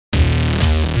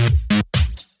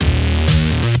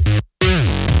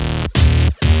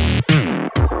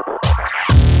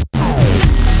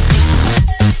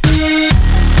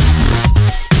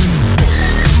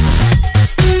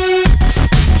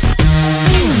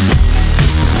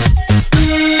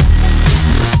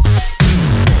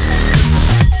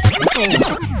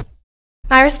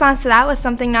My response to that was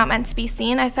something not meant to be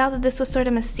seen. I felt that this was sort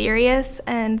of mysterious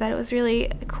and that it was really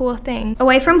a cool thing.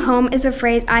 Away from home is a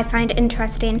phrase I find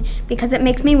interesting because it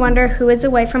makes me wonder who is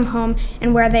away from home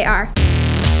and where they are.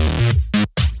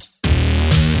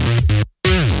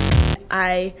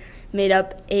 I made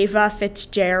up Ava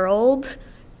Fitzgerald,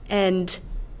 and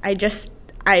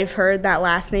I've heard that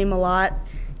last name a lot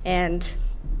and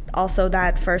also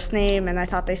that first name, and I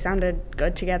thought they sounded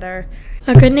good together.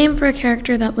 A good name for a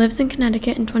character that lives in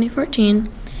Connecticut in 2014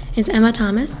 is Emma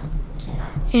Thomas,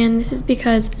 and this is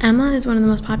because Emma is one of the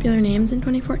most popular names in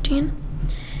 2014,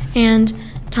 and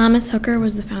Thomas Hooker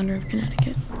was the founder of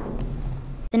Connecticut.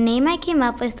 The name I came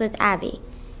up with was Abby.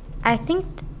 I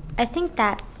think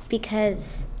that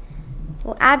because,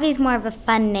 well, Abby's more of a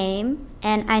fun name,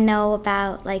 and I know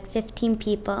about like 15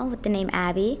 people with the name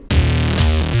Abby.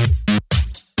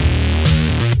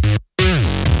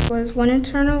 One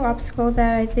internal obstacle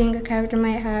that I think a character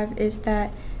might have is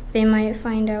that they might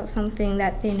find out something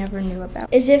that they never knew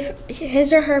about. Is if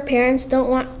his or her parents don't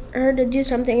want her to do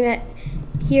something that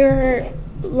he or her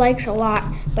likes a lot,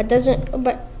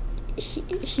 but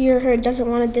he or her doesn't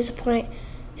want to disappoint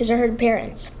his or her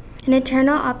parents. An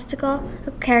internal obstacle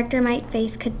a character might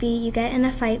face could be you get in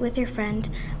a fight with your friend,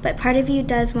 but part of you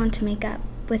does want to make up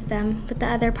with them, but the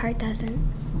other part doesn't.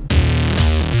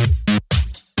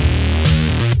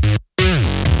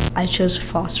 I chose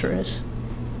phosphorus.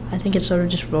 I think it sort of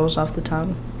just rolls off the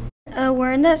tongue. A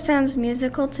word that sounds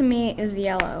musical to me is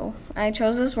yellow. I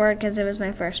chose this word because it was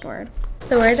my first word.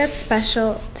 The word that's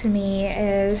special to me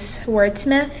is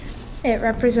wordsmith. It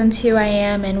represents who I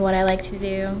am and what I like to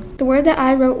do. The word that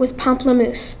I wrote was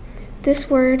pamplemousse. This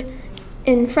word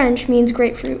in French means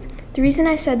grapefruit. The reason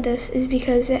I said this is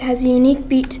because it has a unique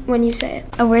beat when you say it.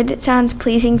 A word that sounds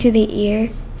pleasing to the ear,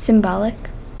 symbolic.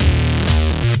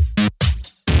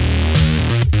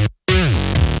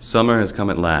 Summer has come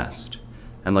at last,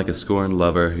 and like a scorned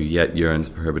lover who yet yearns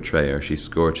for her betrayer, she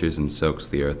scorches and soaks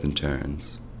the earth and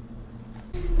turns.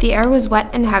 The air was wet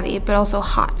and heavy, but also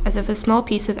hot, as if a small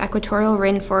piece of equatorial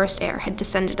rainforest air had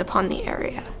descended upon the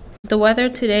area. The weather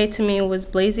today to me was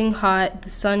blazing hot, the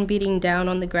sun beating down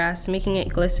on the grass, making it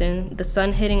glisten, the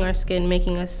sun hitting our skin,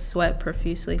 making us sweat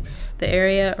profusely, the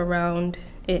area around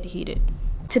it heated.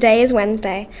 Today is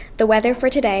Wednesday. The weather for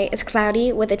today is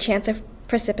cloudy with a chance of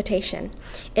precipitation.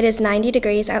 It is 90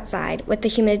 degrees outside, with the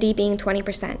humidity being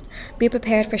 20%. Be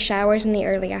prepared for showers in the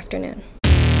early afternoon.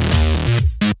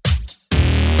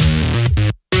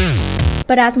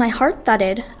 But as my heart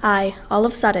thudded, I, all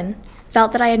of a sudden,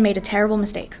 felt that I had made a terrible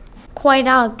mistake. Quite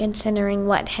odd considering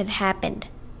what had happened.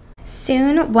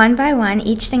 Soon, one by one,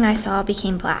 each thing I saw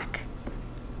became black.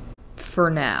 For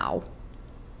now.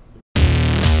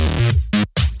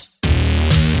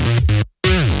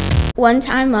 One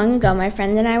time long ago, my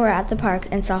friend and I were at the park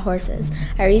and saw horses.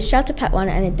 I reached out to pet one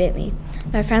and it bit me.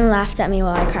 My friend laughed at me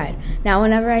while I cried. Now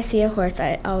whenever I see a horse,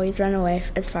 I always run away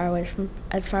as far away from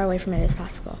it as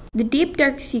possible. The deep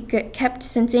dark secret kept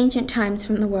since ancient times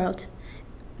from the world.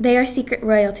 They are secret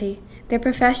royalty. Their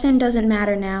profession doesn't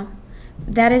matter now.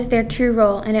 That is their true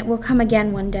role, and it will come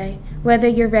again one day, whether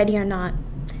you're ready or not.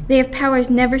 They have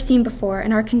powers never seen before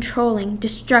and are controlling,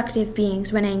 destructive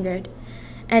beings when angered.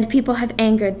 And people have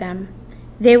angered them.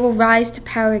 They will rise to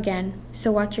power again,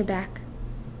 so watch your back.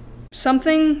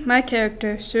 Something my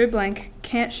character, Sir Blank,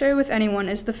 can't share with anyone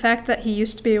is the fact that he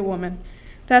used to be a woman.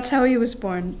 That's how he was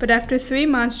born, but after 3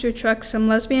 monster trucks, some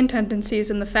lesbian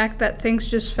tendencies, and the fact that things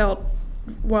just felt,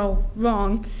 well,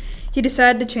 wrong, he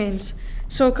decided to change.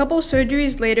 So a couple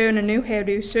surgeries later and a new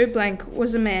hairdo, Sir Blank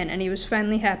was a man, and he was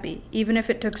finally happy, even if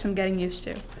it took some getting used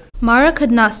to. Mara could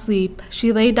not sleep.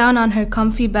 She lay down on her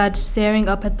comfy bed, staring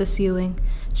up at the ceiling.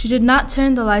 She did not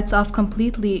turn the lights off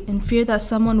completely in fear that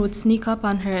someone would sneak up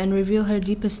on her and reveal her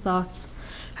deepest thoughts.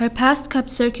 Her past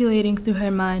kept circulating through her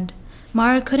mind.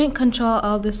 Mara couldn't control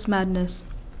all this madness.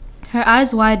 Her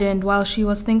eyes widened while she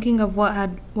was thinking of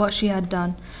what she had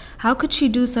done. How could she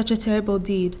do such a terrible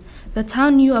deed? The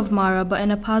town knew of Mara, but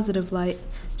in a positive light.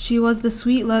 She was the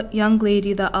sweet young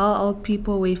lady that all old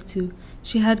people waved to.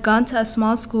 She had gone to a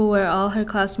small school where all her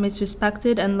classmates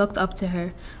respected and looked up to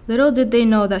her. Little did they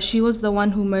know that she was the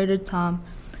one who murdered Tom,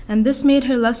 and this made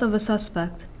her less of a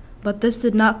suspect. But this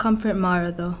did not comfort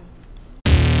Mara, though.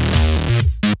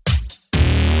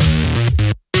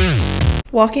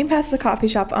 Walking past the coffee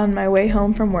shop on my way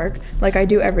home from work, like I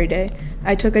do every day,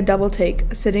 I took a double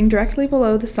take. Sitting directly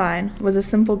below the sign was a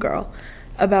simple girl,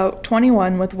 about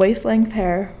 21, with waist-length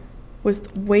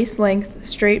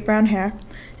straight brown hair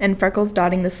and freckles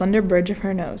dotting the slender bridge of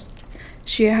her nose.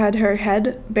 She had her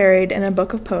head buried in a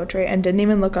book of poetry and didn't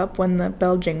even look up when the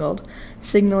bell jingled,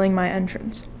 signaling my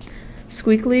entrance.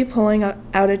 Squeakily pulling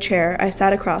out a chair, I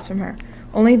sat across from her.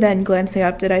 Only then, glancing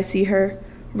up, did I see her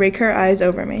rake her eyes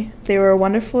over me. They were a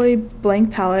wonderfully blank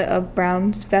palette of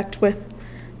brown specked with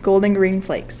golden green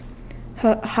flakes.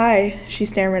 Hi, she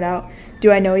stammered out.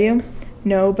 Do I know you?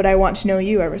 No, but I want to know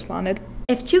you, I responded.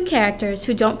 If two characters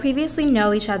who don't previously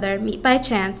know each other meet by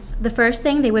chance, the first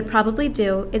thing they would probably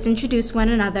do is introduce one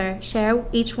another, share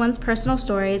each one's personal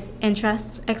stories,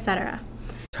 interests, etc.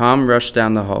 Tom rushed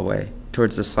down the hallway,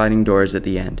 towards the sliding doors at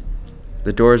the end.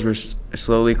 The doors were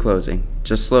slowly closing,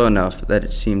 just slow enough that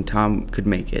it seemed Tom could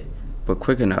make it, but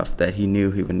quick enough that he knew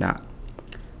he would not.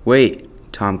 Wait,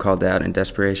 Tom called out in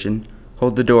desperation.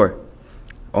 Hold the door.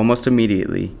 Almost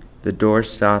immediately, the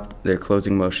doors stopped their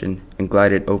closing motion and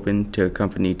glided open to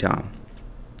accompany Tom.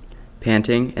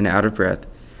 Panting and out of breath,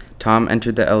 Tom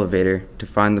entered the elevator to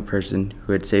find the person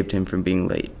who had saved him from being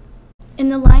late. In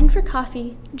the line for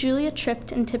coffee, Julia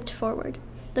tripped and tipped forward.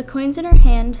 The coins in her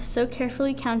hand, so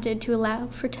carefully counted to allow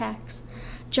for tax,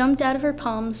 jumped out of her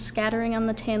palms, scattering on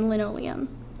the tan linoleum.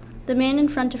 The man in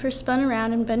front of her spun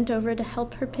around and bent over to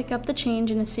help her pick up the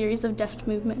change in a series of deft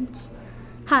movements.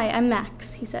 "Hi, I'm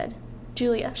Max," he said.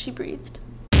 "Julia," she breathed.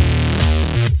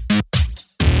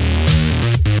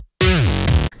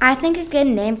 I think a good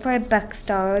name for a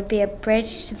bookstore would be a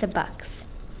Bridge to the Bucks.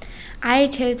 I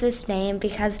chose this name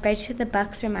because Bridge to the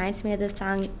Bucks reminds me of the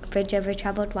song Bridge Over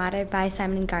Troubled Water by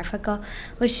Simon and Garfunkel,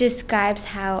 which describes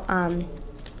how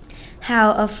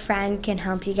a friend can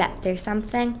help you get through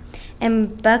something.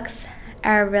 And books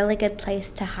are a really good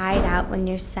place to hide out when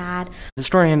you're sad. The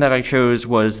story name that I chose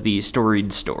was The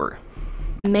Storied Store.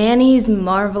 Manny's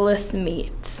Marvelous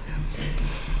Meats.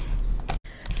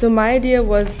 So my idea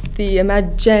was the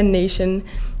Imagination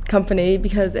Company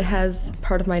because it has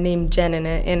part of my name Jen in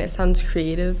it and it sounds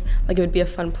creative, like it would be a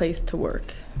fun place to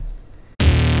work.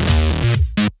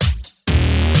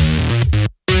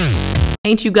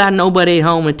 Ain't you got nobody at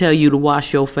home to tell you to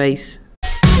wash your face?